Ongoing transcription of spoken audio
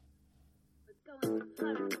Boom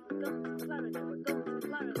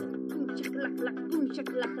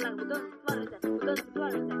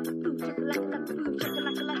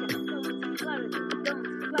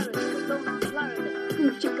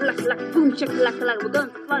shakalaka, we're going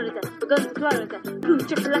to Florida. We're going to Florida. Boom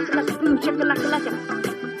shakalaka, boom shakalaka.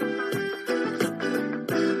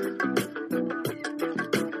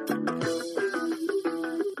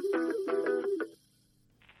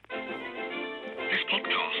 This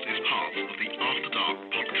podcast is part of the After Dark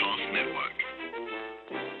Podcast Network.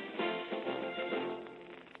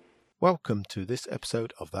 Welcome to this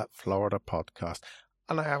episode of That Florida Podcast,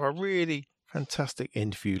 and I have a really fantastic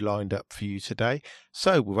interview lined up for you today.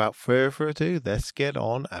 So without further ado, let's get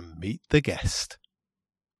on and meet the guest.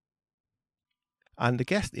 And the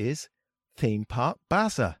guest is Theme Park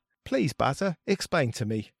Bazza. Please, Bazza, explain to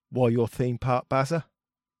me why you're Theme Park Bazza.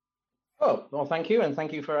 Oh, well, thank you. And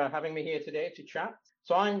thank you for having me here today to chat.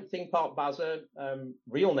 So I'm Theme Park Bazza.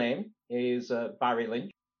 Real name is Barry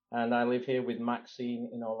Lynch. And I live here with Maxine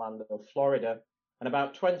in Orlando, Florida. And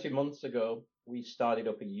about 20 months ago, we started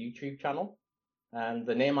up a YouTube channel. And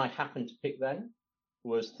the name I happened to pick then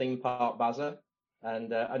was Theme Park Bazza. And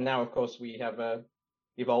now, of course, we have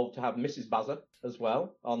evolved to have Mrs. Bazza as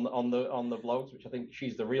well on the vlogs, which I think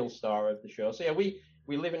she's the real star of the show. So yeah, we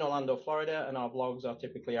live in Orlando, Florida, and our vlogs are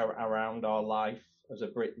typically around our life as a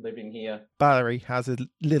Brit living here. Barry has a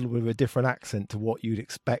little bit of a different accent to what you'd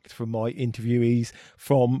expect from my interviewees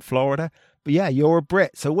from Florida. But yeah, you're a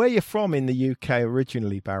Brit. So where are you from in the UK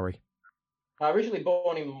originally, Barry? I'm originally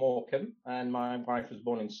born in Morecambe, and my wife was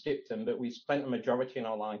born in Skipton, but we spent the majority of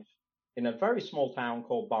our life in a very small town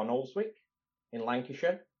called Barnoldswick in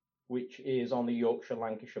Lancashire, which is on the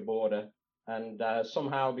Yorkshire-Lancashire border. And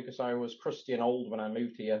somehow, because I was crusty and old when I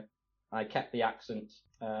moved here, I kept the accent.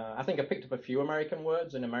 I think I picked up a few American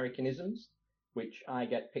words and Americanisms, which I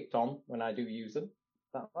get picked on when I do use them.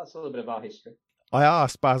 That's a little bit of our history. I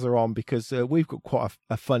asked Bazza on because we've got quite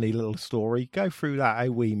a funny little story. Go through that,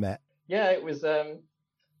 how we met. Yeah, it was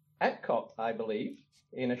Epcot, I believe.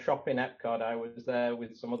 In a shop in Epcot, I was there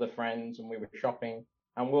with some other friends and we were shopping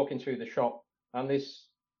and walking through the shop. And this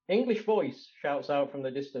English voice shouts out from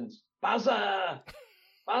the distance, "Bazza!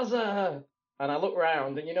 Bazza!" And I look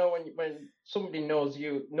round, and you know when somebody knows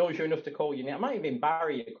you enough to call you name, it might have been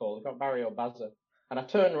Barry you called, not Barry or Bazza. And I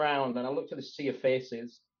turned round and I looked at the sea of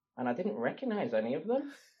faces, and I didn't recognise any of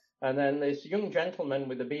them. And then this young gentleman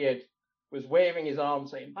with a beard was waving his arm,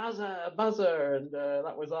 saying "Bazza, Bazza," and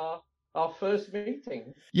that was our first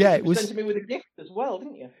meeting. Yeah, it was. You sent me with a gift as well,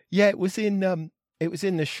 didn't you? Yeah, it was in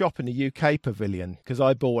the shop in the UK pavilion because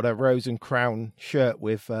I bought a Rose and Crown shirt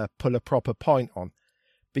with "Pull a Proper Pint" on.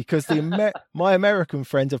 Because my American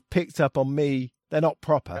friends have picked up on me. They're not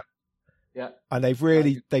proper. Yeah. And they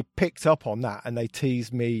picked up on that and they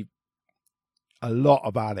teased me a lot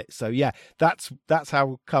about it. So yeah, that's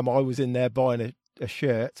how come I was in there buying a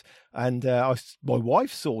shirt, and my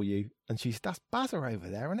wife saw you and she said, "That's Bazza over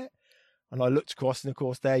there, isn't it?" And I looked across and of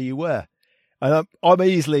course there you were. And I'm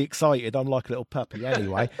easily excited. I'm like a little puppy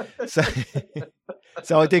anyway.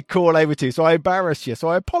 So I did call over to you. So I embarrassed you. So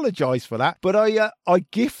I apologise for that. But I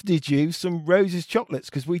gifted you some Rose's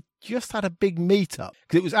chocolates because we just had a big meet-up.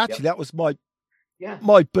 Because it was actually, that was my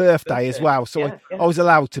birthday as well. So I was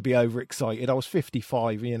allowed to be overexcited. I was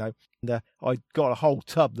 55, you know. And I got a whole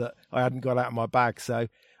tub that I hadn't got out of my bag. So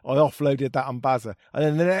I offloaded that on Bazza. And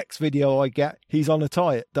then the next video I get, he's on a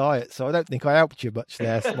diet. So I don't think I helped you much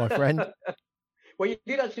there, my friend. Well, you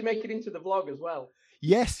did actually make it into the vlog as well.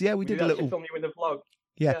 Yes, yeah, we did a little film you in the vlog.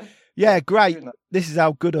 Yeah, great. This is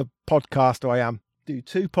how good a podcaster I am. Do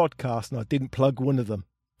 2 podcasts and I didn't plug one of them.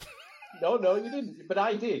 No, you didn't, but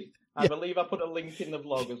I did. I believe I put a link in the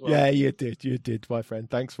vlog as well. Yeah, you did, my friend.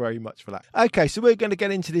 Thanks very much for that. Okay, so we're going to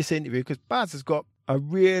get into this interview because Baz has got a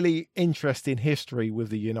really interesting history with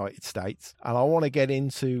the United States, and I want to get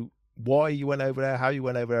into why you went over there, how you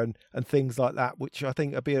went over there, and things like that, which I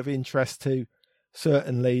think will be of interest to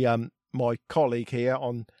certainly my colleague here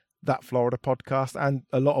on That Florida Podcast and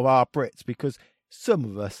a lot of our Brits, because some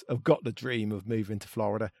of us have got the dream of moving to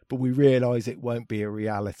Florida, but we realise it won't be a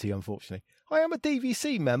reality, unfortunately. I am a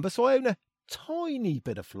DVC member, so I own a tiny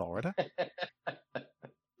bit of Florida.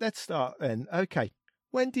 Let's start then. Okay,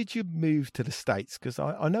 when did you move to the States? Because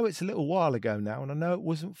I know it's a little while ago now, and I know it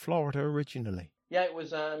wasn't Florida originally. Yeah, it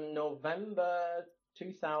was November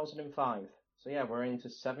 2005. So yeah, we're into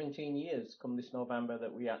 17 years come this November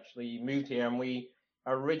that we actually moved here, and we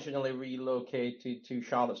originally relocated to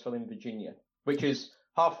Charlottesville in Virginia, which is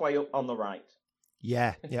halfway up on the right.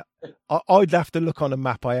 Yeah. I'd have to look on a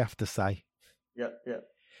map, I have to say. Yeah.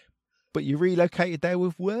 But you relocated there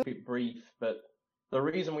with work? A bit brief, but The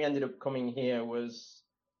reason we ended up coming here was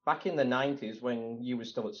back in the 90s when you were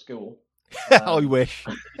still at school. I wish.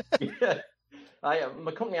 Yeah,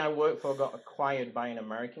 the company I worked for got acquired by an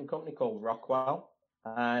American company called Rockwell.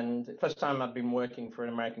 And the first time I'd been working for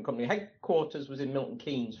an American company. Headquarters was in Milton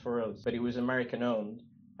Keynes for us, but it was American owned.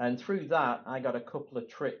 And through that, I got a couple of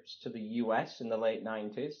trips to the US in the late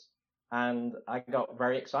 90s. And I got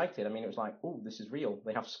very excited. I mean, it was like, oh, this is real.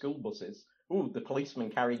 They have school buses. Oh, the policemen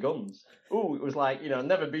carry guns. Oh, it was like,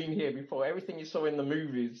 never been here before. Everything you saw in the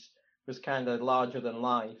movies was kind of larger than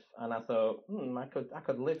life. And I thought, I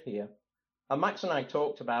could live here. And Max and I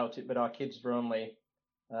talked about it, but our kids were only,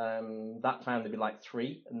 that time they'd be like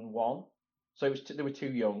 3 and 1. So they were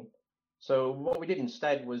too young. So what we did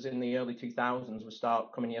instead was in the early 2000s, we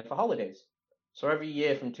start coming here for holidays. So every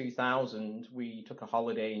year from 2000, we took a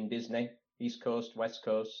holiday in Disney, East Coast, West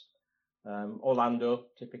Coast, Orlando,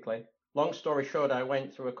 typically. Long story short, I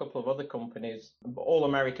went through a couple of other companies, all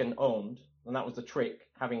American owned, and that was the trick,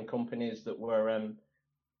 having companies that were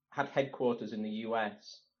had headquarters in the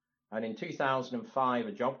US. And in 2005,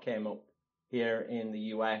 a job came up here in the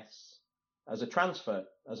US as a transfer,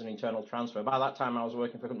 as an internal transfer. By that time, I was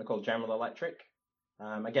working for a company called General Electric.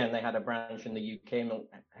 Again, they had a branch in the UK.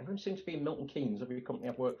 Everyone seems to be in Milton Keynes, every company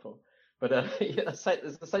I've worked for. But it's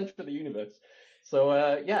the centre of the universe. So,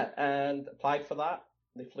 and applied for that.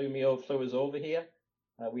 They flew us over here.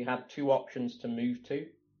 We had 2 options to move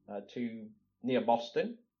to near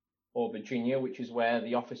Boston or Virginia, which is where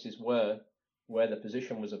the offices were, where the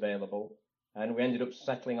position was available. And we ended up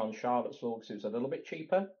settling on Charlottesville because it was a little bit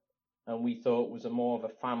cheaper. And we thought it was more of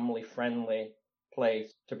a family-friendly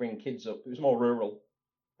place to bring kids up. It was more rural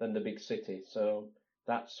than the big city. So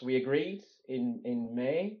we agreed in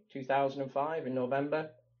May 2005, in November.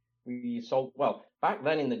 We sold, well, back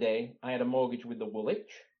then in the day, I had a mortgage with the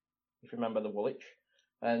Woolwich, if you remember the Woolwich,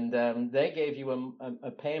 and they gave you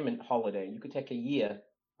a payment holiday. You could take a year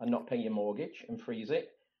and not pay your mortgage and freeze it.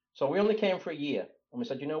 So we only came for a year, and we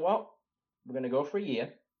said, you know what? We're going to go for a year.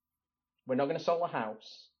 We're not going to sell the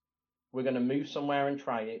house. We're going to move somewhere and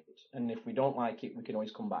try it, and if we don't like it, we can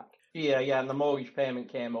always come back. Yeah, and the mortgage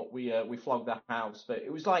payment came up. We flogged the house, but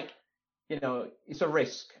it was like, it's a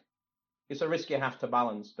risk. It's a risk you have to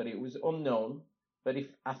balance, but it was unknown. But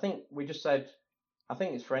I think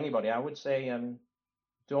it's for anybody. I would say,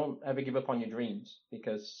 don't ever give up on your dreams,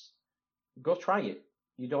 because go try it.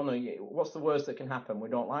 You don't know what's the worst that can happen. We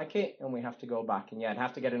don't like it, and we have to go back. And I'd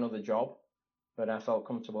have to get another job, but I felt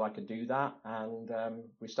comfortable I could do that, and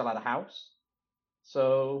we still had a house.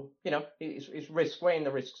 So it's risk, weighing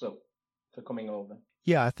the risks up for coming over.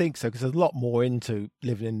 Yeah, I think so, because there's a lot more into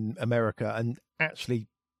living in America, and actually,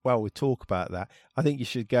 while we talk about that, I think you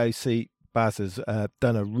should go see Baz has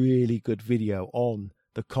done a really good video on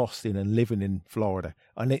the costing and living in Florida,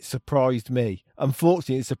 and it surprised me.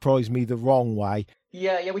 Unfortunately, it surprised me the wrong way.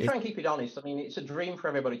 Yeah, we try and keep it honest. I mean, it's a dream for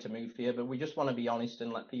everybody to move here, but we just want to be honest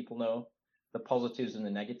and let people know the positives and the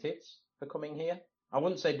negatives for coming here. I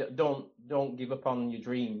wouldn't say don't give up on your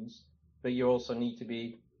dreams, but you also need to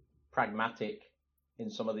be pragmatic in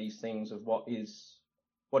some of these things of what is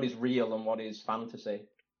real and what is fantasy.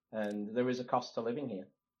 And there is a cost to living here.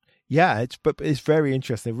 Yeah, it's very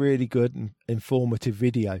interesting, really good and informative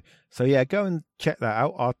video. So yeah, go and check that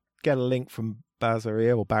out. I'll get a link from Baz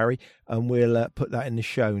here, or Barry, and we'll put that in the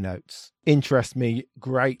show notes. Interests me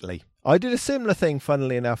greatly. I did a similar thing,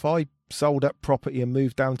 funnily enough. I sold up property and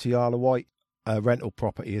moved down to the Isle of Wight, rental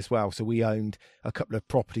property as well. So we owned a couple of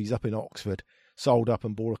properties up in Oxford, sold up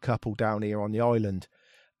and bought a couple down here on the island.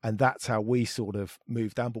 And that's how we sort of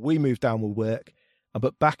moved down. But we moved down with work.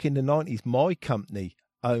 But back in the 90s, my company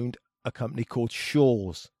owned a company called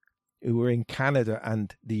Shaw's, who were in Canada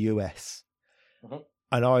and the US. Mm-hmm.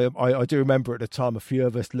 And I do remember at the time, a few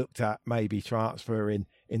of us looked at maybe transferring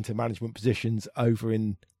into management positions over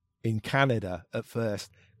in Canada at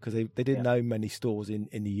first, because they didn't own many stores in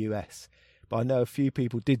the US. But I know a few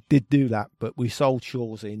people did do that, but we sold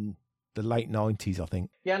Shaw's in the late 90s, I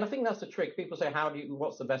think. Yeah, and I think that's the trick. People say,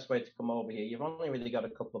 what's the best way to come over here? You've only really got a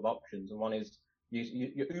couple of options. And one is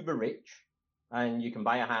you're uber rich and you can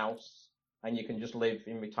buy a house and you can just live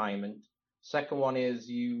in retirement. Second one is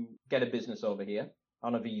you get a business over here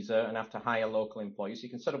on a visa and have to hire local employees. So you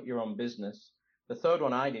can set up your own business. The third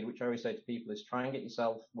one I did, which I always say to people, is try and get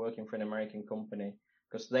yourself working for an American company,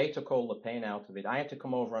 because they took all the pain out of it. I had to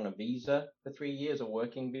come over on a visa for 3 years, a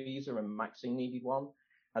working visa, and Maxine needed one.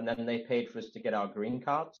 And then they paid for us to get our green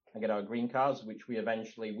cards, which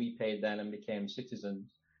we paid then and became citizens.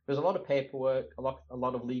 There's a lot of paperwork, a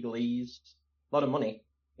lot of legalese, a lot of money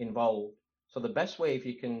involved. So the best way, if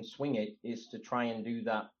you can swing it, is to try and do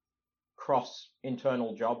that cross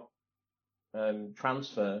internal job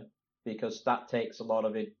transfer, because that takes a lot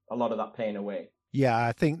of that pain away. Yeah,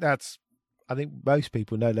 I think most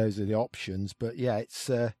people know those are the options, but yeah, it's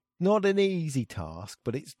not an easy task,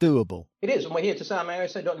 but it's doable. It is, and we're here to say, I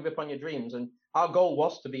always say, don't give up on your dreams. And our goal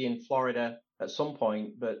was to be in Florida at some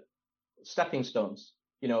point, but stepping stones.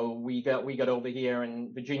 We got over here,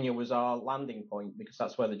 and Virginia was our landing point because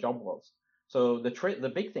that's where the job was. So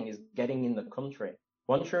the big thing is getting in the country.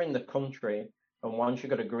 Once you're in the country, and once you've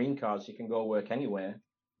got a green card, so you can go work anywhere,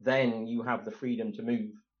 then you have the freedom to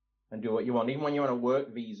move and do what you want. Even when you're on a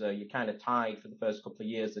work visa, you're kind of tied for the first couple of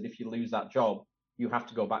years that if you lose that job, you have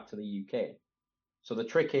to go back to the UK. So the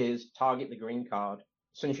trick is target the green card.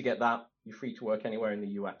 As soon as you get that, you're free to work anywhere in the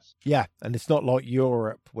US. Yeah, and it's not like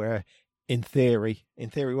Europe where in theory,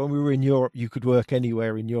 when we were in Europe, you could work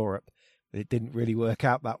anywhere in Europe. But it didn't really work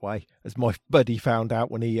out that way, as my buddy found out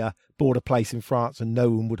when he bought a place in France and no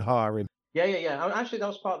one would hire him. Yeah. Actually, that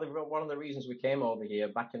was one of the reasons we came over here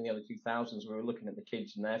back in the early 2000s. We were looking at the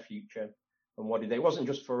kids and their future and what did they. It wasn't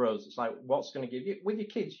just for us. It's like, what's going to give you with your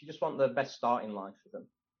kids? You just want the best start in life for them.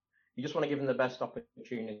 You just want to give them the best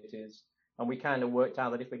opportunities. And we kind of worked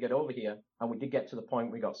out that if we get over here, and we did get to the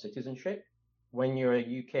point we got citizenship. When you're a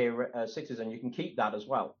UK citizen, you can keep that as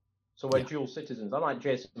well. So we're dual citizens. I'm like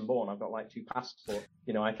Jason Bourne. I've got like 2 passports.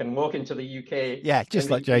 I can walk into the UK. Yeah, just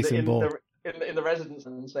like Jason Bourne. In the residence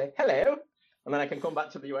and say, hello. And then I can come back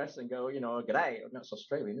to the US and go, g'day. That's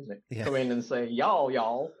Australian, isn't it? Yeah. Come in and say,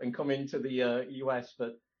 y'all, and come into the US.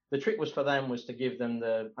 But the trick was for them was to give them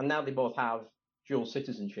and now they both have dual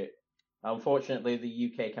citizenship. Unfortunately,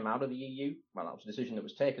 the UK came out of the EU. Well, that was a decision that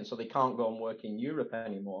was taken. So they can't go and work in Europe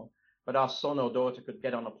anymore. But our son or daughter could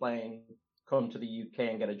get on a plane, come to the UK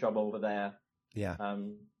and get a job over there. Yeah.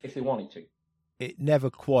 If they wanted to. It never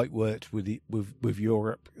quite worked with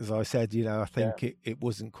Europe, as I said. I think it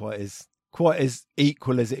wasn't quite as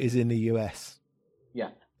equal as it is in the US. Yeah.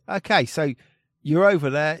 Okay, so you're over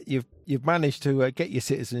there. You've managed to get your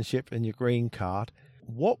citizenship and your green card.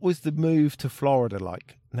 What was the move to Florida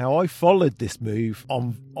like? Now, I followed this move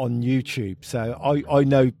on YouTube, so I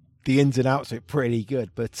know the ins and outs of it pretty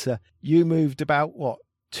good. But you moved about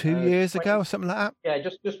 2 years ago or something like that? Yeah,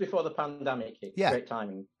 just before the pandemic hit. Yeah. Great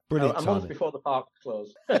timing. Brilliant a timing. Month before the park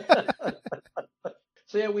closed.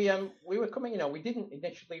 So yeah, we were coming. We didn't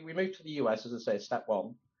initially. We moved to the US, as I say, step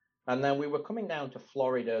one, and then we were coming down to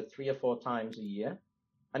Florida 3 or 4 times a year,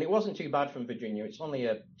 and it wasn't too bad from Virginia. It's only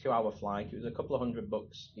a 2-hour flight. It was a couple of $100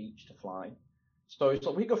 each to fly. So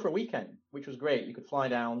we go for a weekend, which was great. You could fly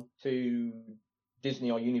down to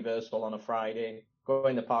Disney or Universal on a Friday, go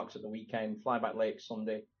in the parks at the weekend, fly back late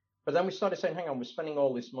Sunday. But then we started saying, hang on, we're spending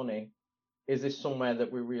all this money. Is this somewhere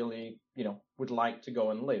that we really, would like to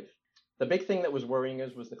go and live? The big thing that was worrying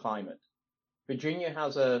us was the climate. Virginia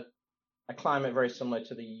has a climate very similar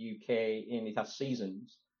to the UK in it has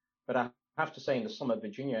seasons. But I have to say in the summer,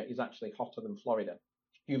 Virginia is actually hotter than Florida.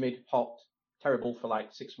 Humid, hot, terrible for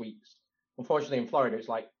like 6 weeks. Unfortunately, in Florida, it's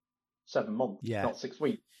like 7 months, not 6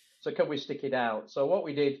 weeks. So could we stick it out? So what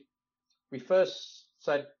we did, we first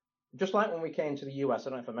said, just like when we came to the US, I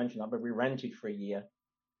don't know if I mentioned that, but we rented for a year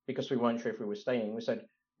because we weren't sure if we were staying. We said,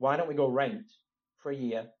 why don't we go rent for a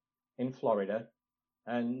year in Florida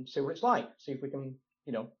and see what it's like, see if we can,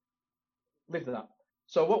 live that.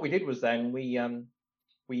 So what we did was then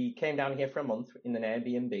we came down here for a month in an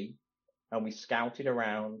Airbnb and we scouted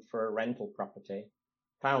around for a rental property,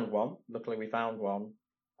 found one. Luckily, we found one,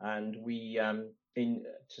 and we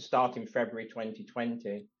to start in February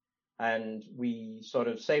 2020, and we sort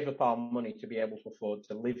of saved up our money to be able to afford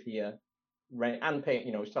to live here, rent and pay.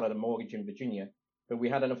 We started a mortgage in Virginia, but we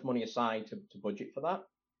had enough money aside to budget for that,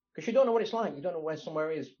 because you don't know what it's like. You don't know where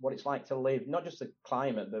somewhere is, what it's like to live, not just the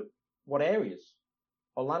climate, but what areas.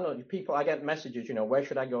 Orlando, I get messages, where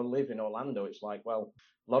should I go live in Orlando? It's like, well,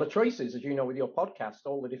 a lot of choices, as you know, with your podcast,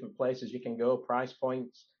 all the different places you can go, price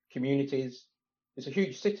points, communities. It's a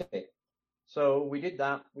huge city. So we did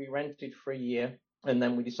that. We rented for a year, and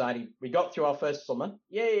then we decided we got through our first summer.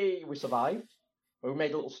 Yay, we survived. We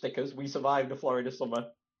made little stickers. We survived the Florida summer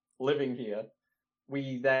living here.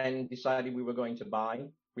 We then decided we were going to buy.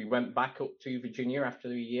 We went back up to Virginia after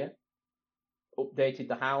the year, updated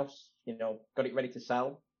the house, got it ready to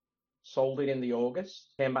sell, sold it in the August,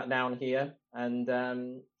 came back down here,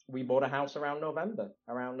 and we bought a house around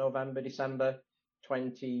November, December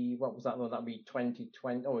 20, what was that? That'd be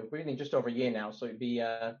 2020. Oh, we're in just over a year now, so it'd be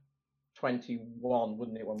 21,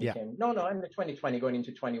 wouldn't it, when we came? No, end of 2020 going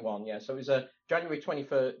into 21, yeah. So it was January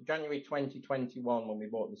 2021 when we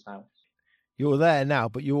bought this house. You're there now,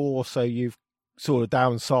 but you've sort of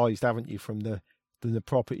downsized, haven't you, from the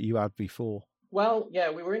property you had before? Well,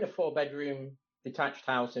 yeah, we were in a 4-bedroom detached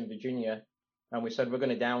house in Virginia, and we said we're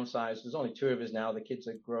going to downsize. There's only 2 of us now. The kids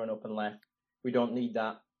are grown up and left. We don't need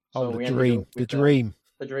that. So Oh, we the ended dream, up the with dream.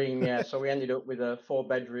 The dream, yeah. So we ended up with a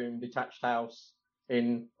 4-bedroom detached house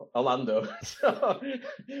in Orlando. So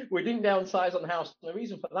we didn't downsize on the house. And the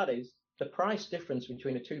reason for that is the price difference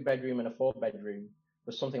between a 2-bedroom and a 4-bedroom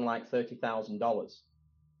was something like $30,000.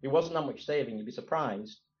 It wasn't that much saving. You'd be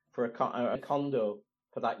surprised for a condo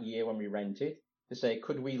for that year when we rented to say,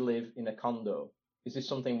 could we live in a condo? Is this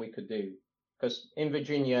something we could do? Because in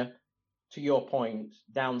Virginia, to your point,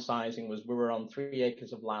 downsizing was we were on 3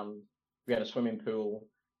 acres of land. We had a swimming pool.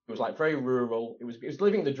 It was like very rural. It was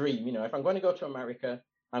living the dream. You know, if I'm going to go to America,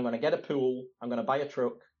 I'm going to get a pool. I'm going to buy a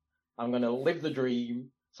truck. I'm going to live the dream.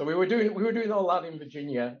 So we were doing all that in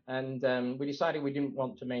Virginia, and we decided we didn't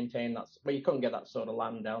want to maintain that. But you couldn't get that sort of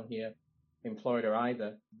land down here in Florida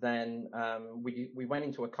either. Then we went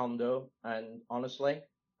into a condo, and honestly,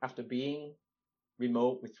 after being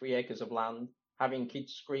remote with 3 acres of land, having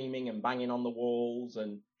kids screaming and banging on the walls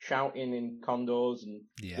and shouting in condos, and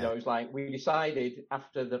you know, it was like we decided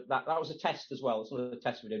after that was a test as well. It's another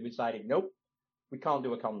test we did. We decided, nope, we can't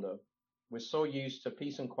do a condo. We're so used to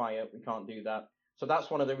peace and quiet, we can't do that. So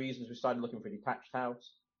that's one of the reasons we started looking for a detached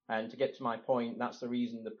house. And to get to my point, that's the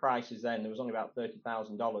reason the prices then, there was only about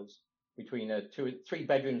 $30,000 between 3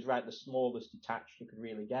 bedrooms, right, the smallest detached you could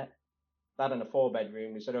really get. That and a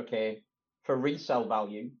 4-bedroom, we said, okay, for resale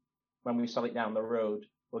value, when we sell it down the road,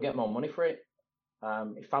 we'll get more money for it.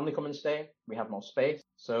 If family come and stay, we have more space.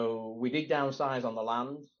 So we did downsize on the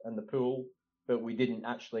land and the pool, but we didn't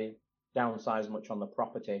actually downsize much on the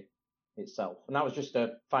property itself. And that was just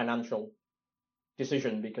a financial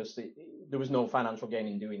decision because there was no financial gain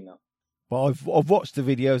in doing that. Well, I've watched the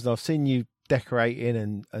videos and I've seen you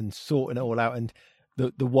decorating and sorting it all out, and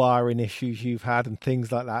the wiring issues you've had and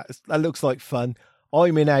things like that. That looks like fun.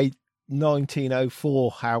 I'm in a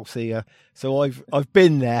 1904 house here, so I've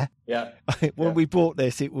been there. Yeah. When we bought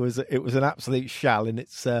this, it was an absolute shell, and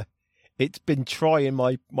it's been trying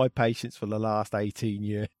my patience for the last 18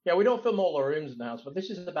 years. Yeah, we don't film all the rooms in the house, but this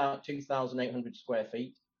is about 2,800 square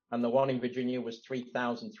feet, and the one in Virginia was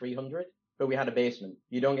 3,300. But we had a basement.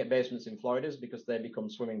 You don't get basements in Florida because they become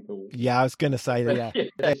swimming pools. Yeah, I was going to say that. Yeah,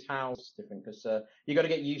 this house is different because you got to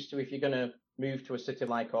get used to, if you're going to move to a city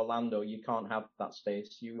like Orlando, you can't have that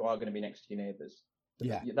space. You are going to be next to your neighbors.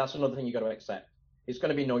 Yeah, that's another thing you got to accept. It's going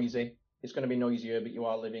to be noisy. It's going to be noisier, but you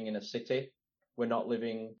are living in a city. We're not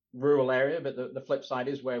living rural area, but the flip side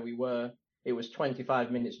is where we were. It was 25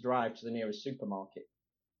 minutes drive to the nearest supermarket.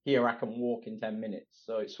 Here I can walk in 10 minutes.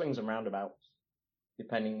 So it swings and roundabouts,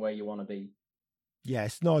 depending where you want to be. Yeah,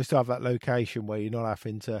 it's nice to have that location where you're not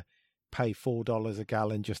having to pay $4 a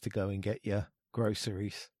gallon just to go and get your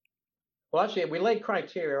groceries. Well, actually, we laid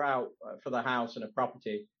criteria out for the house and a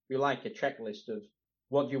property. We like a checklist of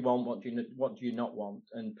what do you want, what do you not want.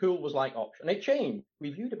 And pool was like option. And it changed.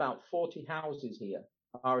 We viewed about 40 houses here.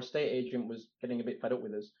 Our estate agent was getting a bit fed up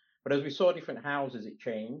with us. But as we saw different houses, it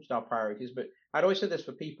changed our priorities. But I'd always say this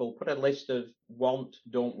for people, put a list of want,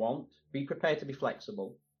 don't want. Be prepared to be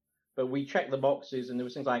flexible. But we checked the boxes, and there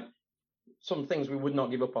was things like some things we would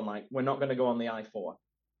not give up on, like we're not going to go on the I-4.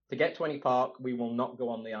 To get to any park, we will not go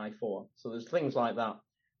on the I-4. So there's things like that.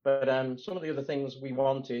 But some of the other things we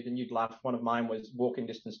wanted, and you'd laugh, one of mine was walking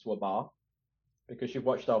distance to a bar, because you've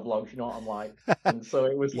watched our vlogs, you know what I'm like. And so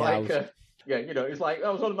it was it was like,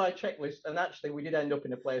 that was on my checklist. And actually, we did end up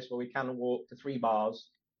in a place where we can walk to 3 bars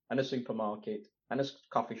and a supermarket and a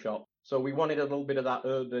coffee shop. So we wanted a little bit of that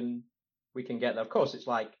urban, we can get there. Of course, it's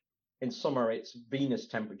like, in summer, it's Venus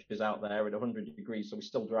temperatures out there at 100 degrees, so we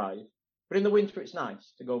still drive. But in the winter, it's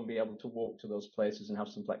nice to go and be able to walk to those places and have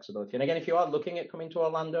some flexibility. And again, if you are looking at coming to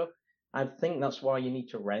Orlando, I think that's why you need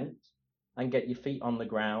to rent and get your feet on the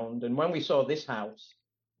ground. And when we saw this house,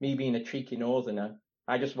 me being a cheeky northerner,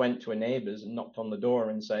 I just went to a neighbour's and knocked on the door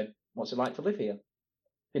and said, what's it like to live here?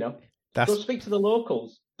 You know, go speak to the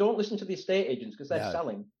locals. Don't listen to the estate agents because they're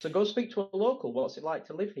selling. So go speak to a local. What's it like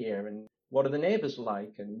to live here? And what are the neighbours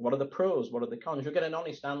like? And what are the pros? What are the cons? You'll get an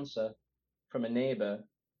honest answer from a neighbour.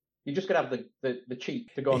 You just got to have the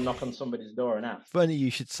cheek to go and knock on somebody's door and ask. Funny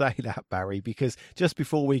you should say that, Barry, because just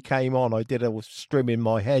before we came on, I was trimming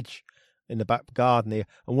my hedge in the back garden here,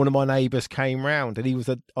 and one of my neighbours came round,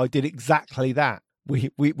 and I did exactly that.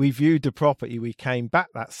 We viewed the property. We came back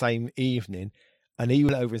that same evening, and he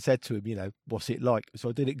went over and said to him, you know, what's it like? So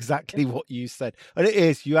I did exactly what you said. And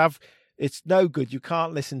it's no good. You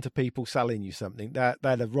can't listen to people selling you something. They're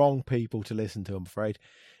the wrong people to listen to, I'm afraid.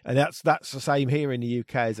 And that's the same here in the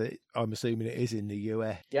UK as I'm assuming it is in the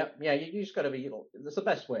US. Yeah, you just got to be, that's the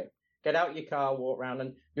best way. Get out your car, walk around.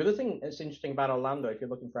 And the other thing that's interesting about Orlando, if you're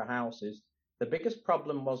looking for a house, is the biggest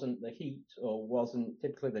problem wasn't the heat or wasn't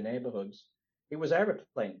typically the neighborhoods. It was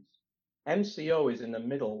aeroplanes. MCO is in the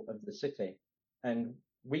middle of the city, and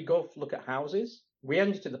we go look at houses. We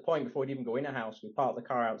ended to the point before we'd even go in a house, we parked the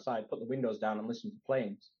car outside, put the windows down, and listened to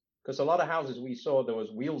planes. Because a lot of houses we saw, there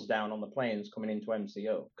was wheels down on the planes coming into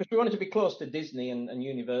MCO. Because we wanted to be close to Disney and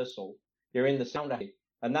Universal. You're in the sound.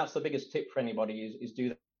 And that's the biggest tip for anybody is do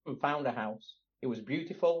that. We found a house. It was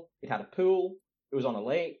beautiful. It had a pool. It was on a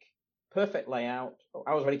lake. Perfect layout.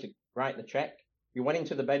 I was ready to write the check. We went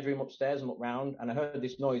into the bedroom upstairs and looked round, and I heard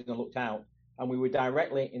this noise and I looked out, and we were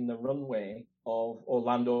directly in the runway of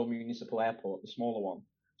Orlando Municipal Airport, the smaller one.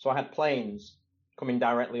 So I had planes coming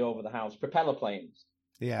directly over the house, propeller planes.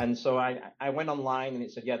 Yeah. And so I went online and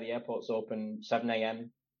it said, yeah, the airport's open 7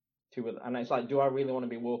 a.m. And it's like, do I really want to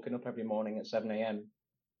be woken up every morning at 7 a.m.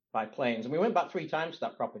 by planes? And we went back 3 times to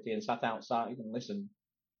that property and sat outside and listened.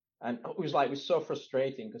 And it was so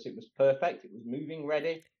frustrating because it was perfect. It was moving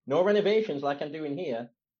ready. No renovations like I'm doing here.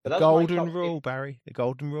 But The golden rule, Barry. The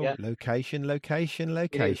golden rule. Yeah. Location, location,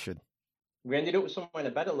 location. We ended up somewhere in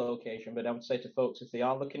a better location, but I would say to folks, if they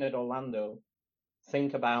are looking at Orlando,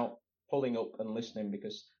 think about pulling up and listening,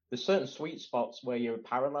 because there's certain sweet spots where you're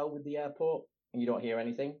parallel with the airport and you don't hear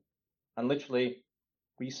anything. And literally,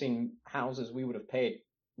 we've seen houses we would have paid,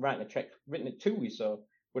 written a 2 we saw,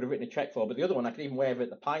 would have written a check for. But the other one, I could even wave at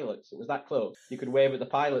the pilots. It was that close. You could wave at the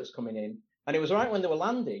pilots coming in. And it was all right when they were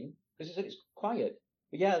landing, because they said it's quiet.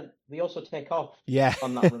 But yeah, they also take off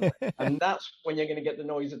on that runway. And that's when you're going to get the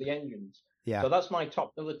noise of the engines. Yeah. So that's my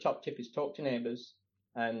other top tip is talk to neighbours.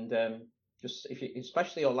 And just,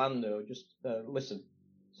 especially Orlando, just listen.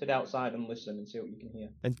 Sit outside and listen and see what you can hear.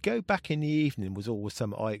 And go back in the evening was always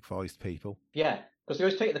something I advised people. Yeah, because they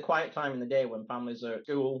always take the quiet time in the day when families are at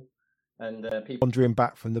school and people wandering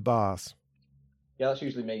back from the bars. Yeah, that's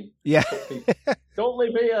usually me. Yeah. Don't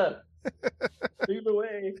leave here. Move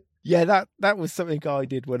away. Yeah, that was something I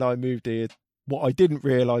did when I moved here. What I didn't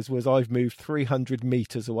realise was I've moved 300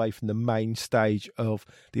 metres away from the main stage of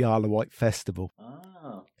the Isle of Wight Festival.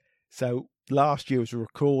 Ah. So last year I was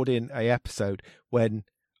recording a episode when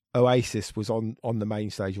Oasis was on the main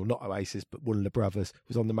stage, or not Oasis, but one of the brothers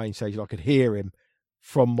was on the main stage, and I could hear him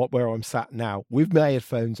from where I'm sat now with my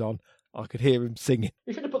headphones on. I could hear him singing.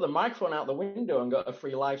 You should have put the microphone out the window and got a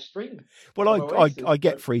free live stream. Well, I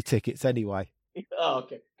get free tickets anyway. Oh,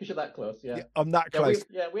 okay. Because you're that close, yeah. I'm that close.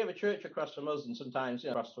 We have a church across from us, and sometimes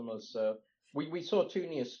across from us. So we saw 2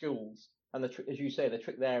 near schools, and as you say, the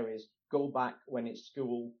trick there is go back when it's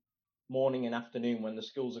school morning and afternoon when the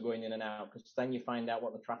schools are going in and out, because then you find out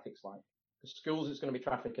what the traffic's like. Because schools, it's going to be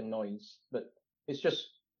traffic and noise, but it's just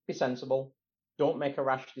be sensible. Don't make a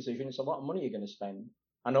rash decision. It's a lot of money you're going to spend.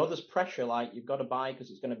 I know there's pressure, like you've got to buy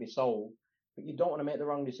because it's going to be sold, but you don't want to make the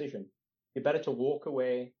wrong decision. You're better to walk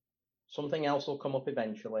away. Something else will come up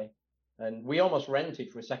eventually. And we almost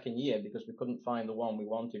rented for a second year because we couldn't find the one we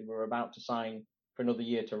wanted. We were about to sign for another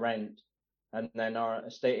year to rent. And then our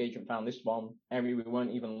estate agent found this one area we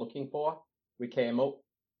weren't even looking for. We came up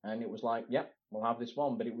and it was like, yep, we'll have this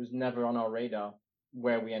one. But it was never on our radar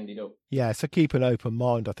where we ended up. Yeah, so keep an open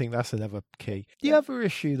mind. I think that's another key. The other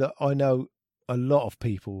issue that I know a lot of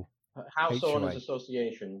people... House Owners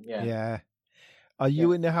Association, yeah. Yeah. Are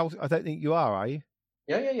you in the house? I don't think you are you?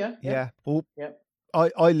 Yeah. Well,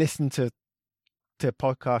 I listen to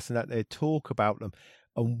podcasts and that they talk about them,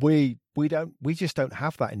 and we just don't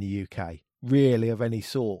have that in the UK, really, of any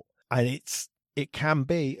sort. And it can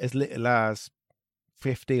be as little as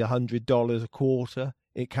 $50, $100 a quarter.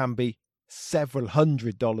 It can be several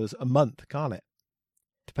 $100s a month, can't it?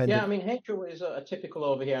 Depending. Yeah, I mean, HOA is a typical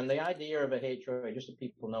over here, and the idea of a HOA, just so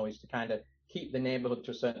people know, is to kind of keep the neighbourhood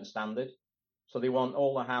to a certain standard. So they want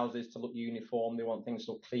all the houses to look uniform. They want things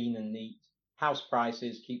to look clean and neat. House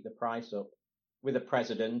prices keep the price up with a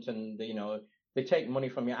president, and they take money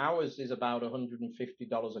from you. Ours is about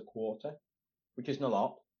 $150 a quarter, which isn't a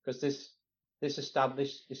lot, because this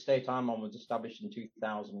estate I'm on was established in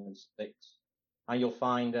 2006, and you'll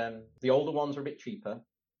find the older ones are a bit cheaper.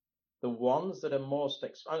 The ones that are most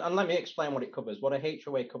and let me explain what it covers. What a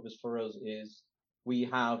HOA covers for us is we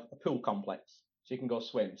have a pool complex, so you can go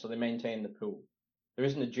swim. So they maintain the pool. There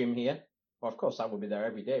isn't a gym here. Well, of course, I would be there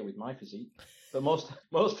every day with my physique. But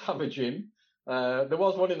most have a gym. There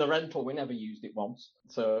was one in the rental. We never used it once.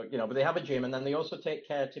 So, but they have a gym, and then they also take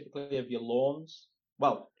care typically of your lawns.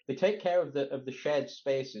 Well, they take care of the shared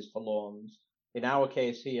spaces for lawns. In our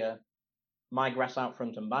case here, my grass out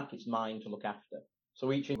front and back, it's mine to look after.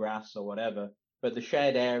 So each grass or whatever. But the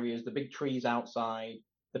shared areas, the big trees outside,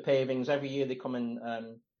 the pavings, every year they come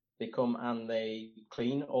and they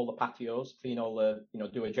clean all the patios, clean all the,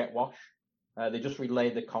 do a jet wash. They just relay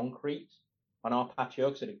the concrete. on our patio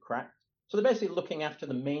because it had cracked. So they're basically looking after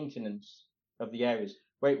the maintenance of the areas.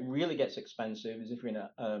 Where it really gets expensive is if you're in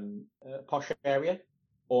a posh area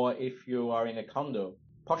or if you are in a condo.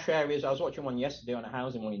 Posh areas, I was watching one yesterday on a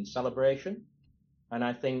housing one in Celebration, and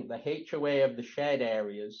I think the HOA of the shared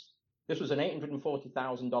areas, this was an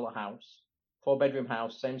 $840,000 house, 4-bedroom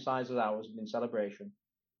house, same size as ours in Celebration.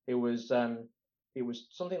 It was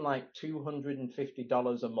something like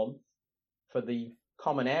 $250 a month for the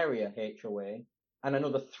common area HOA, and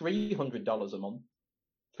another $300 a month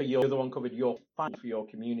for the other one covered your fine for your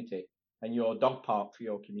community and your dog park for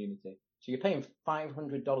your community. So you're paying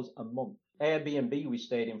 $500 a month. Airbnb we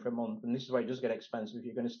stayed in for a month, and this is where it does get expensive if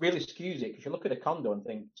you're going to really excuse it, because you look at a condo and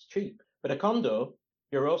think it's cheap. But a condo,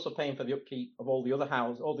 you're also paying for the upkeep of all the other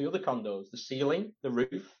houses, all the other condos, the ceiling, the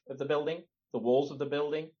roof of the building, the walls of the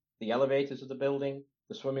building, the elevators of the building,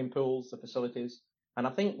 the swimming pools, the facilities. And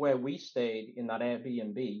I think where we stayed in that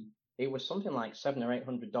Airbnb, it was something like $700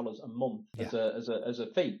 or $800 a month as a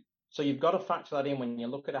fee. So you've got to factor that in when you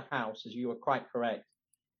look at a house, as you were quite correct.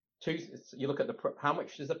 You look at how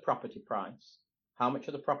much is the property price, how much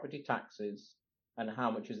are the property taxes, and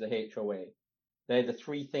how much is the HOA. They're the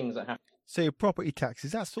three things that have. So your property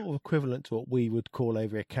taxes, that's sort of equivalent to what we would call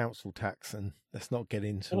over a council tax, and let's not get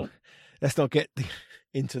into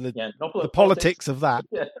the politics of that.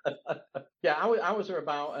 Yeah, ours are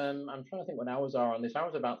about. I'm trying to think what ours are on this.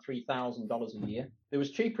 Ours are about $3,000 a year. It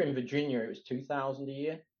was cheaper in Virginia. It was $2,000 a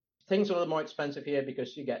year. Things are a little more expensive here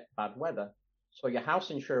because you get bad weather. So your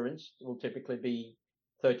house insurance will typically be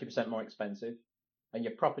 30% more expensive, and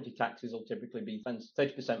your property taxes will typically be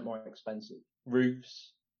 30% more expensive.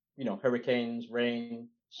 Roofs, hurricanes, rain,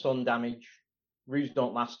 sun damage. Roofs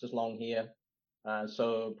don't last as long here,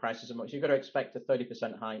 so prices are much. You've got to expect a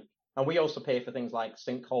 30% hike. And we also pay for things like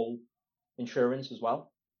sinkhole insurance as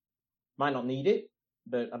well. Might not need it,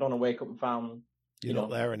 but I don't want to wake up and found you're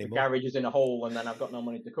not there anymore. The garage is in a hole, and then I've got no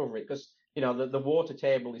money to cover it because the water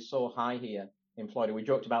table is so high here in Florida. We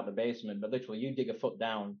joked about the basement, but literally you dig a foot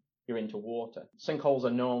down, you're into water. Sinkholes are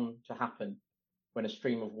known to happen when a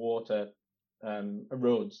stream of water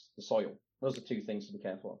erodes the soil. Those are two things to be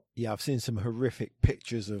careful of. Yeah, I've seen some horrific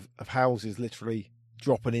pictures of houses literally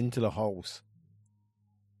dropping into the holes.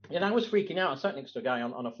 And I was freaking out. I sat next to a guy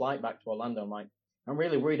on a flight back to Orlando. I'm like, I'm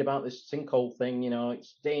really worried about this sinkhole thing.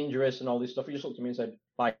 It's dangerous and all this stuff. He just looked at me and said,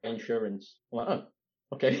 buy insurance. I'm like, oh,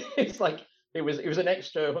 okay. It's like, it was an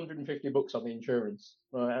extra $150 on the insurance.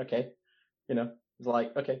 Okay. It's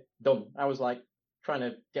like, okay, done. I was like trying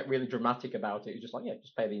to get really dramatic about it. It's just like, yeah,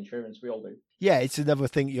 just pay the insurance. We all do. Yeah, it's another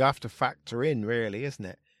thing you have to factor in, really, isn't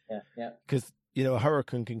it? Yeah. Because, a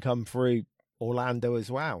hurricane can come through Orlando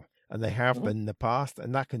as well. And they have been in the past,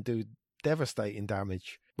 and that can do devastating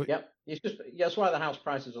damage. But it's just that's why the house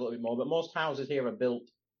price is a little bit more. But most houses here are built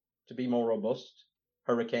to be more robust.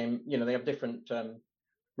 Hurricane, they have different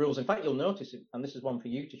rules. In fact, you'll notice, and this is one for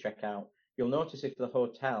you to check out. You'll notice if the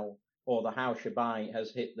hotel or the house you buy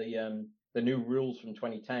has hit the new rules from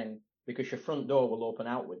 2010, because your front door will open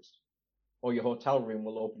outwards, or your hotel room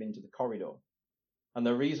will open into the corridor. And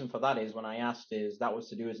the reason for that is, when I asked, that was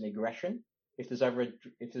to do as an egression. If there's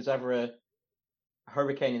ever a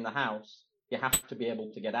hurricane in the house, you have to be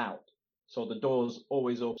able to get out. So the doors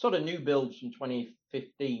always open. Sort of new builds from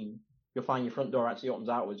 2015, you'll find your front door actually opens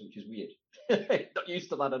outwards, which is weird. Not used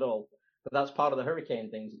to that at all. But that's part of the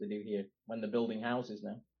hurricane things that they do here when they're building houses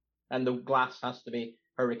now. And the glass has to be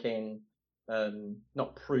hurricane,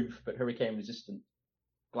 not proof, but hurricane resistant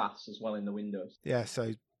glass as well in the windows. Yeah,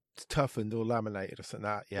 so it's toughened or laminated or something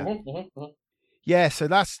like that. Yeah. Mm-hmm. Yeah, so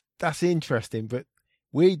that's interesting. But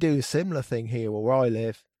we do a similar thing here where I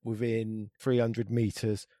live, within 300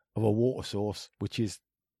 meters of a water source, which is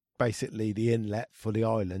basically the inlet for the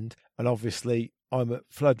island. And obviously I'm at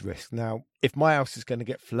flood risk. Now, if my house is going to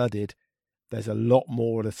get flooded, there's a lot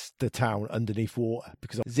more of the town underneath water,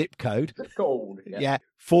 because zip code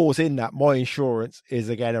falls in that. My insurance is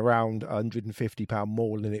again around £150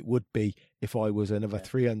 more than it would be if I was another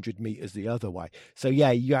 300 meters the other way. So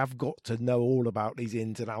yeah, you have got to know all about these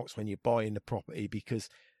ins and outs when you're buying the property, because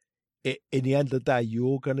in the end of the day,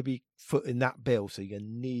 you're going to be footing that bill. So you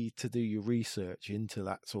need to do your research into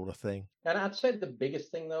that sort of thing. And I'd say the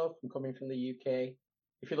biggest thing, though, from coming from the UK,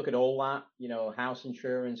 if you look at all that, house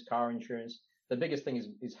insurance, car insurance, the biggest thing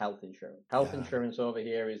is health insurance. Health insurance over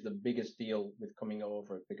here is the biggest deal with coming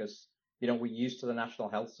over, because, we're used to the National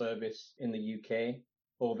Health Service in the UK.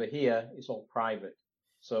 Over here, it's all private.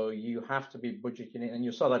 So you have to be budgeting in, and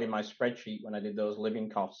you saw that in my spreadsheet when I did those living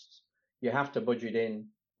costs. You have to budget in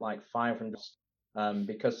like 500,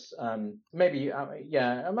 because maybe,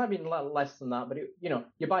 it might be less than that, but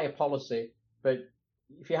you buy a policy, but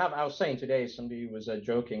if you have, I was saying today, somebody was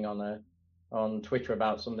joking on Twitter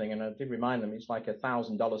about something, and I did remind them it's like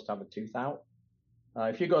 $1,000 to have a tooth out.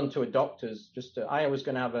 If you go into a doctor's, I was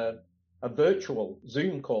going to have a virtual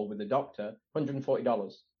Zoom call with the doctor,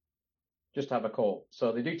 $140 just to have a call.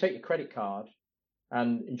 So they do take your credit card,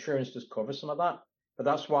 and insurance does cover some of that. But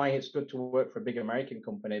that's why it's good to work for a big American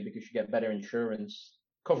company, because you get better insurance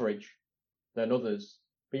coverage than others.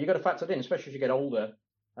 But you've got to factor it in, especially as you get older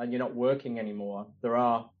and you're not working anymore. There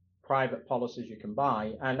are private policies you can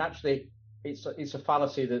buy, and actually, it's a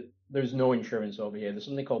fallacy that there's no insurance over here. There's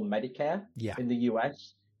something called Medicare in the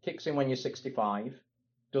US. Kicks in when you're 65.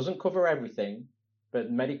 Doesn't cover everything, but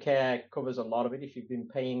Medicare covers a lot of it if you've been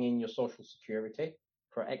paying in your Social Security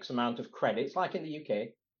for X amount of credits. Like in the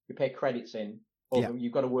UK, you pay credits in, or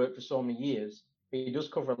you've got to work for so many years. It does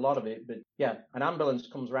cover a lot of it, but yeah, an ambulance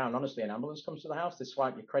comes around. Honestly, an ambulance comes to the house, they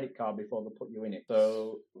swipe your credit card before they put you in it.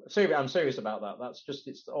 So I'm serious about that. That's just,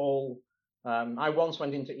 it's all. I once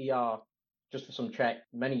went into ER just for some check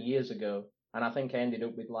many years ago, and I think I ended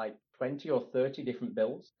up with like 20 or 30 different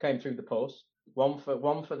bills came through the post. One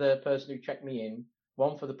for the person who checked me in,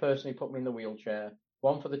 one for the person who put me in the wheelchair,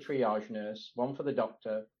 one for the triage nurse, one for the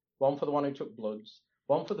doctor, one for the one who took bloods,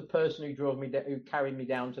 one for the person who carried me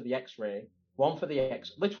down to the X-ray, one for the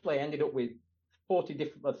Literally, I ended up with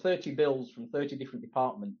 30 bills from 30 different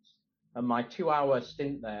departments, and my 2-hour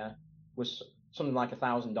stint there was something like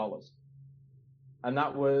 $1,000, and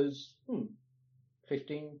that was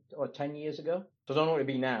 15 or 10 years ago. So I don't know what it'd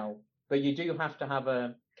be now, but you do have to have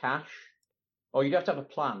a cash, or you have to have a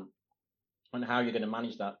plan on how you're going to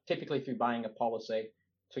manage that. Typically through buying a policy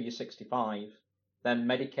till you're 65. Then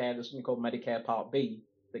Medicare, there's something called Medicare Part B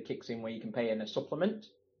that kicks in where you can pay in a supplement,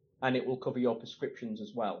 and it will cover your prescriptions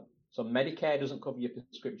as well. So Medicare doesn't cover your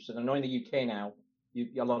prescriptions. I know in the UK now,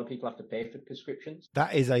 a lot of people have to pay for prescriptions.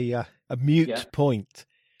 That is a mute point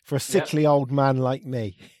for a sickly old man like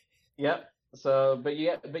me. Yeah. So, but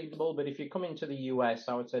if you come into the US,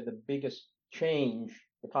 I would say the biggest change,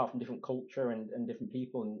 apart from different culture and different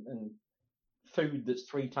people and food that's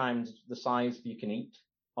 3 times the size you can eat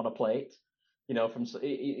on a plate,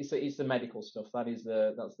 it's the medical stuff. That's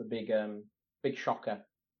the big shocker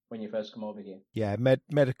when you first come over here. Yeah,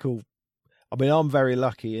 medical. I mean, I'm very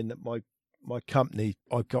lucky in that my company,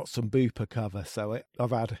 I've got some Bupa cover, so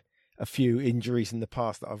I've had a few injuries in the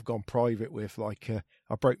past that I've gone private with, like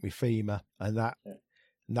I broke my femur, and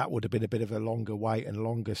that would have been a bit of a longer wait and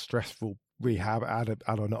longer stressful rehab had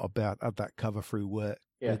I not had that cover through work,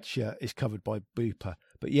 which is covered by Bupa.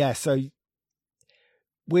 But yeah, so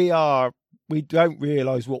we don't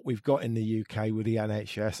realise what we've got in the UK with the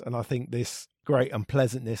NHS, and I think this great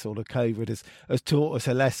unpleasantness or the COVID has taught us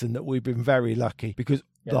a lesson that we've been very lucky, because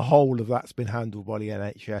the whole of that's been handled by the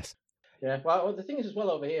NHS. Yeah, well, the thing is as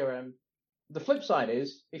well over here, the flip side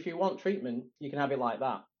is if you want treatment, you can have it like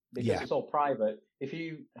that, because it's all private. If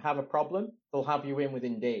you have a problem, they'll have you in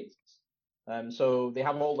within days. So they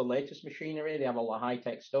have all the latest machinery, they have all the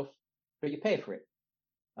high-tech stuff, but you pay for it.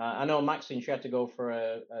 I know Maxine, she had to go for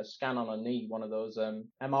a scan on her knee, one of those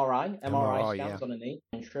MRI scans on her knee.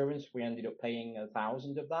 Insurance, we ended up paying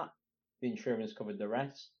 1,000 of that. The insurance covered the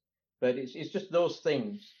rest. But it's just those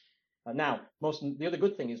things. Now, the other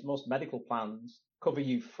good thing is most medical plans cover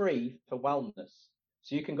you free for wellness.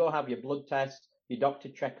 So you can go have your blood test, your doctor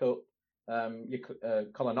checkup, your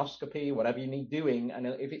colonoscopy, whatever you need doing. And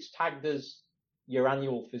if it's tagged as your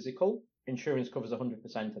annual physical, insurance covers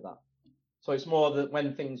 100% of that. So it's more that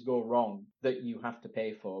when things go wrong that you have to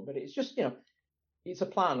pay for. But it's just, it's a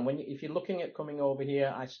plan. If you're looking at coming over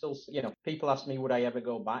here, I still, people ask me, would I ever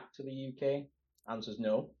go back to the UK? Answer's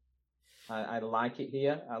no. I like it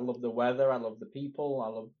here. I love the weather. I love the people. I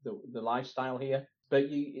love the lifestyle here. But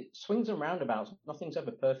it swings and roundabouts. Nothing's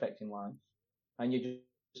ever perfect in life. And you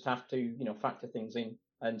just have to, factor things in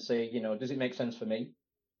and say, does it make sense for me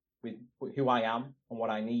with who I am and what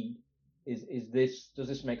I need? Does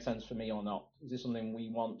this make sense for me or not? Is this something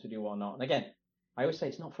we want to do or not? And again, I always say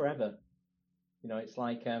it's not forever. It's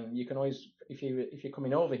like you can always, if you're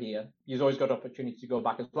coming over here, you've always got opportunity to go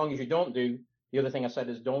back. As long as you don't do, the other thing I said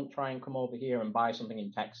is don't try and come over here and buy something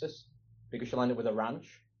in Texas, because you'll end up with a ranch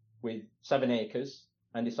with 7 acres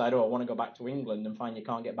and decide, I want to go back to England, and find you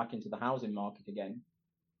can't get back into the housing market again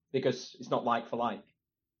because it's not like for like.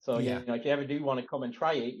 So, if you ever do want to come and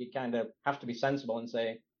try it, you kind of have to be sensible and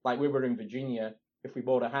say, like we were in Virginia, if we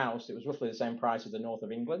bought a house, it was roughly the same price as the north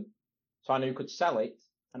of England. So I knew you could sell it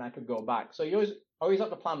and I could go back. So you always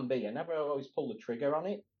have a plan B. I never always pull the trigger on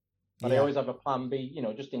it, but I always have a plan B,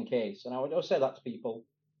 just in case. And I would always say that to people,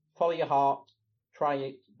 follow your heart, try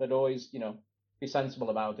it, but always, be sensible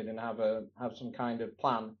about it and have some kind of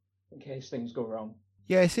plan in case things go wrong.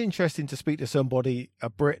 Yeah, it's interesting to speak to somebody, a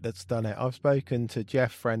Brit that's done it. I've spoken to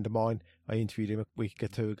Jeff, friend of mine. I interviewed him a week or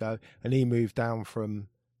two ago, and he moved down from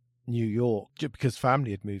New York just because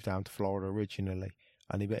family had moved down to Florida originally,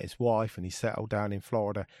 and he met his wife and he settled down in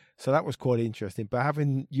Florida. So that was quite interesting. But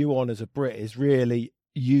having you on as a Brit is really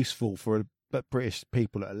useful for British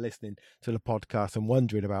people that are listening to the podcast and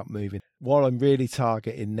wondering about moving. What I'm really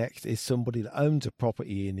targeting next is somebody that owns a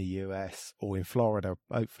property in the US or in Florida,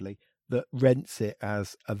 hopefully, that rents it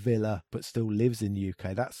as a villa but still lives in the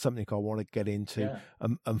UK. That's something I want to get into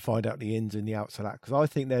and find out the ins and the outs of that, because I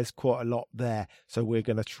think there's quite a lot there. So we're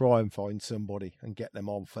going to try and find somebody and get them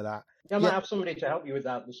on for that. Yeah, I might have somebody to help you with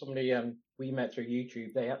that. There's somebody we met through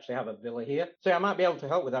YouTube. They actually have a villa here. So I might be able to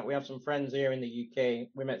help with that. We have some friends here in the UK.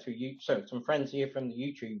 We met through YouTube. So some friends here from the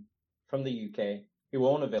YouTube from the UK who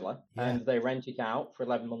own a villa, and they rent it out for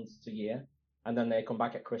 11 months a year. And then they come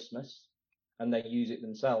back at Christmas and they use it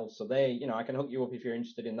themselves. So they, I can hook you up if you're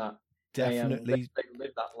interested in that. Definitely. They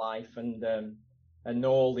live that life and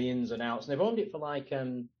know all the ins and outs. And they've owned it for like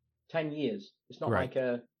 10 years. It's not like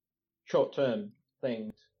a short-term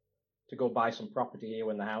thing to go buy some property here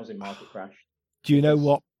when the housing market crashed. Do you know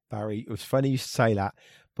what, Barry? It was funny you say that,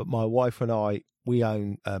 but my wife and I, we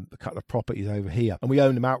own a couple of properties over here, and we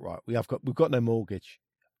own them outright. We've got no mortgage.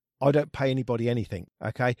 I don't pay anybody anything.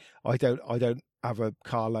 Okay, I don't have a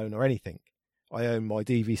car loan or anything. I own my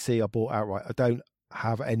DVC I bought outright. I don't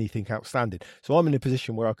have anything outstanding. So I'm in a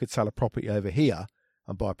position where I could sell a property over here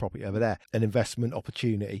and buy a property over there, an investment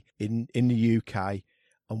opportunity in the UK.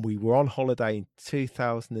 And we were on holiday in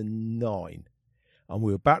 2009 and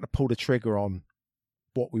we were about to pull the trigger on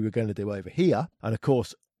what we were going to do over here. And of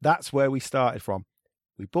course, that's where we started from.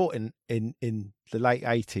 We bought in the late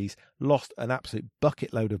 80s, lost an absolute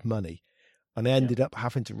bucket load of money, and ended up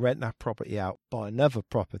having to rent that property out, buy another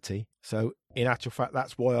property. So in actual fact,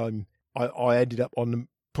 that's why I ended up on the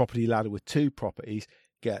property ladder with 2 properties,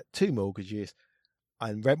 get 2 mortgages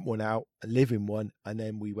and rent one out and live in one. And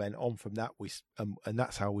then we went on from that. And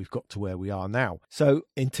that's how we've got to where we are now. So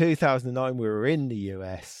in 2009, we were in the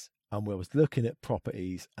US and we was looking at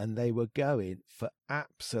properties and they were going for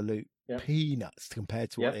absolute peanuts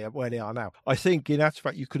compared to where they are now. I think in actual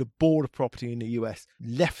fact, you could have bought a property in the US,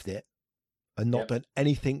 left it and not done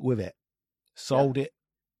anything with it, sold it.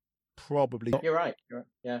 Probably. You're right.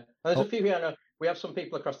 Yeah. There's a few here. I know we have some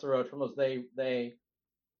people across the road from us. They're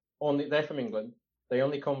from England. They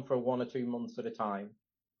only come for 1 or 2 months at a time,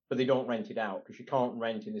 but they don't rent it out because you can't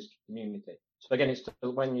rent in this community. So again, it's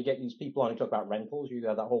when you get these people on who talk about rentals, you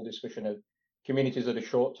have that whole discussion of communities that are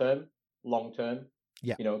short term, long term.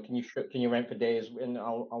 Yeah. Can you rent for days? And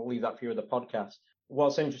I'll leave that for you at the podcast.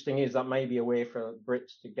 What's interesting is that may be a way for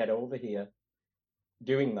Brits to get over here,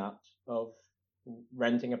 doing that of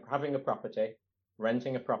having a property,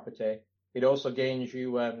 renting a property. It also gains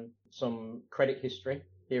you some credit history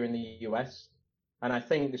here in the US. And I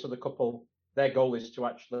think this other couple, their goal is to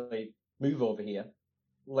actually move over here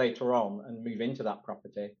later on and move into that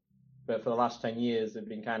property. But for the last 10 years, they've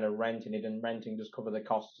been kind of renting it, and renting does cover the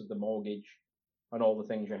costs of the mortgage and all the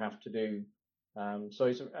things you have to do. So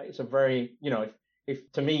it's a very,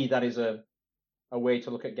 if to me, that is a way to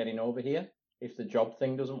look at getting over here if the job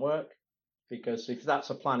thing doesn't work. Because if that's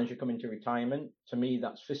a plan as you come into retirement, to me,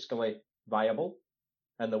 that's fiscally viable.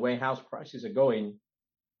 And the way house prices are going,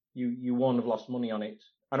 you won't have lost money on it.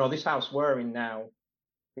 I know this house we're in now,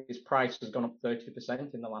 its price has gone up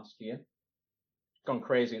 30% in the last year. It's gone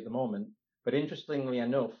crazy at the moment. But interestingly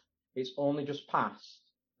enough, it's only just passed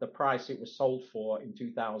the price it was sold for in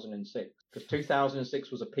 2006. Because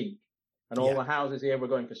 2006 was a peak. And all the houses here were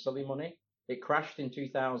going for silly money. It crashed in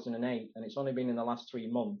 2008, and it's only been in the last 3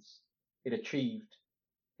 months it achieved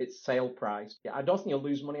its sale price. Yeah, I don't think you'll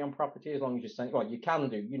lose money on property as long as you're saying, well, you can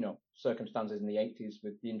do, circumstances in the 80s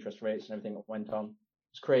with the interest rates and everything that went on.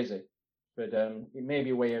 It's crazy. But it may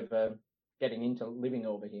be a way of getting into living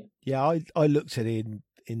over here. Yeah, I looked at it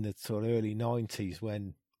in the sort of early 90s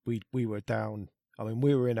when we were down. I mean,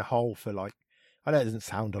 we were in a hole for I know it doesn't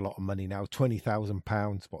sound a lot of money now,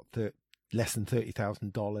 £20,000, less than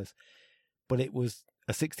 $30,000. But it was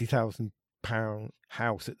a £60,000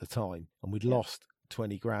 house at the time, and we'd lost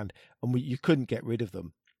 20 grand, and you couldn't get rid of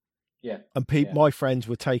them. Yeah. And my friends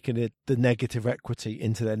were taking the negative equity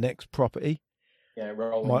into their next property. Yeah,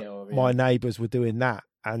 rolling it over. My neighbours were doing that,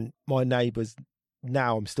 and my neighbours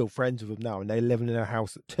now, I'm still friends with them now, and they're living in a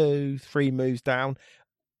house at 2-3 moves down,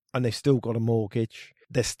 and they've still got a mortgage.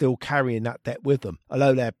 They're still carrying that debt with them,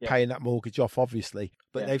 although they're paying that mortgage off, obviously,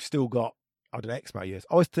 but they've still got, I don't know, X amount of years.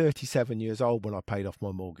 I was 37 years old when I paid off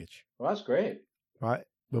my mortgage. Well, that's great. Right?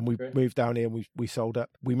 When we moved down here and we sold up,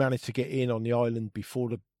 we managed to get in on the island before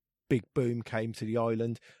the big boom came to the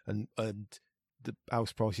island and the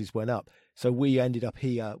house prices went up. So we ended up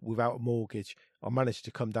here without a mortgage. I managed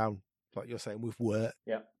to come down, like you're saying, with work.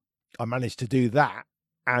 Yeah. I managed to do that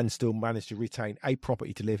and still managed to retain a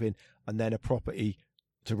property to live in and then a property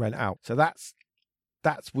to rent out. So that's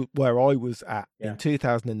where I was at in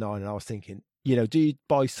 2009. And I was thinking, do you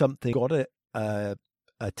buy something, got a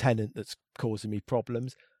tenant that's causing me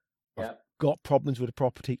problems? Yeah. I've got problems with a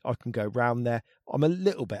property. I can go round there. I'm a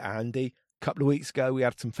little bit handy. A couple of weeks ago, we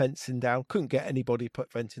had some fencing down. Couldn't get anybody to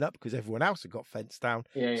put fencing up because everyone else had got fenced down.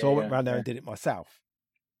 So I went round there and did it myself.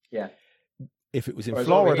 Yeah. If it was in Whereas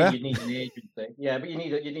Florida, here, you need an agency. Yeah, but you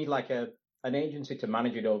need like an agency to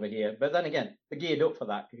manage it over here. But then again, they're geared up for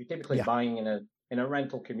that because you're typically buying in a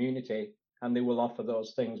rental community, and they will offer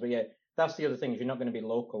those things. But yeah, that's the other thing. Is you're not going to be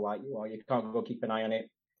local like you are. You can't go keep an eye on it.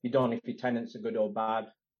 You don't know if your tenants are good or bad.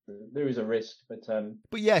 There is a risk, but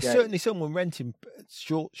certainly someone renting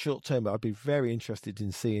short term. I'd be very interested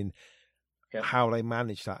in seeing how they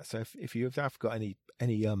manage that. So if you have got any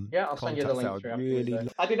I'll send you the link.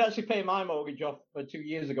 I did actually pay my mortgage off 2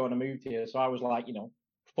 years ago when I moved here, so I was like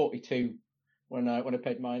 42 when I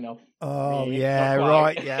paid mine off. Oh yeah,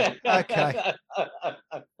 right, yeah,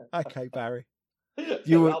 okay, Barry.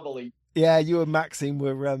 You and Maxine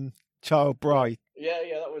were child bride. Yeah,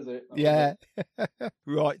 that was it.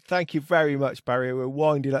 Right. Thank you very much, Barry. We're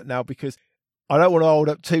winding up now because I don't want to hold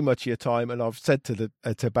up too much of your time. And I've said to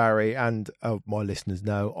Barry and my listeners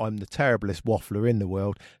know I'm the terriblest waffler in the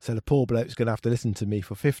world. So the poor bloke's going to have to listen to me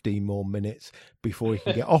for 15 more minutes before he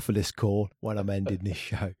can get off of this call when I'm ending this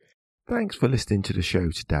show. Thanks for listening to the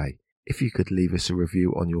show today. If you could leave us a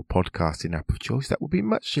review on your podcasting app of choice, that would be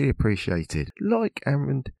muchly appreciated. Like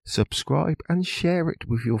and subscribe and share it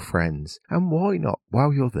with your friends. And why not,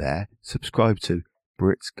 while you're there, subscribe to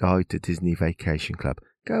Brit's Guide to Disney Vacation Club.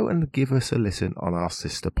 Go and give us a listen on our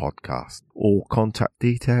sister podcast. All contact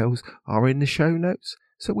details are in the show notes,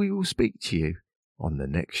 so we will speak to you on the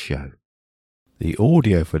next show. The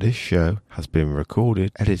audio for this show has been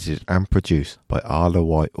recorded, edited and produced by Arla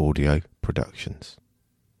White Audio Productions.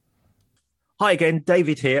 Hi again,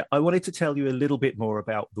 David here. I wanted to tell you a little bit more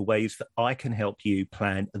about the ways that I can help you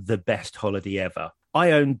plan the best holiday ever.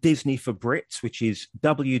 I own Disney for Brits, which is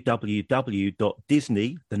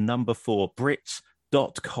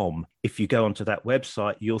www.disney4brits.com. If you go onto that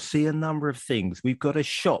website, you'll see a number of things. We've got a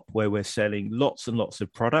shop where we're selling lots and lots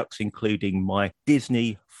of products, including my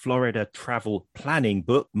Disney Florida travel planning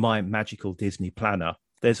book, My Magical Disney Planner.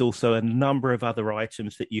 There's also a number of other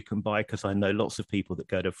items that you can buy because I know lots of people that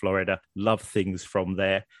go to Florida love things from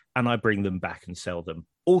there, and I bring them back and sell them.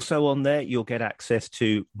 Also on there, you'll get access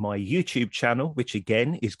to my YouTube channel, which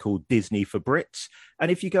again is called Disney for Brits.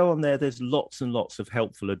 And if you go on there, there's lots and lots of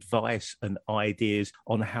helpful advice and ideas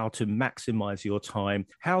on how to maximize your time,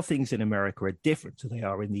 how things in America are different to they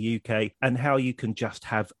are in the UK, and how you can just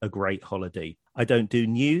have a great holiday. I don't do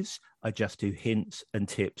news. I just do hints and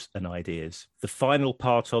tips and ideas. The final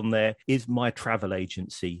part on there is my travel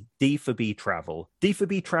agency, D4B Travel.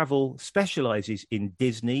 D4B Travel specializes in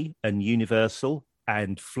Disney and Universal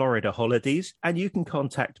and Florida holidays, and you can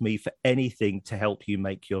contact me for anything to help you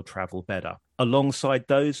make your travel better. Alongside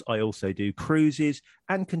those, I also do cruises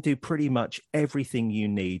and can do pretty much everything you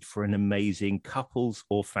need for an amazing couples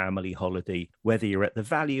or family holiday, whether you're at the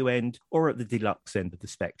value end or at the deluxe end of the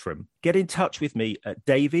spectrum. Get in touch with me at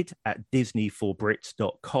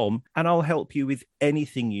david@disney4brits.com and I'll help you with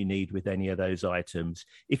anything you need with any of those items.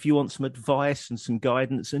 If you want some advice and some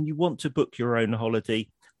guidance and you want to book your own holiday,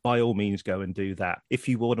 by all means, go and do that. If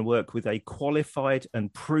you want to work with a qualified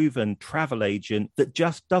and proven travel agent that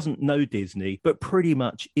just doesn't know Disney, but pretty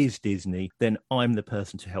much is Disney, then I'm the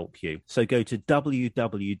person to help you. So go to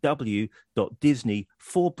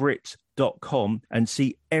www.disney4brits.com and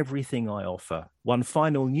see everything I offer. One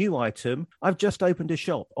final new item, I've just opened a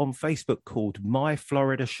shop on Facebook called My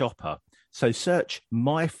Florida Shopper. So search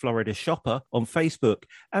My Florida Shopper on Facebook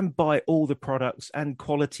and buy all the products and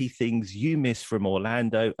quality things you miss from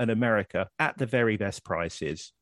Orlando and America at the very best prices.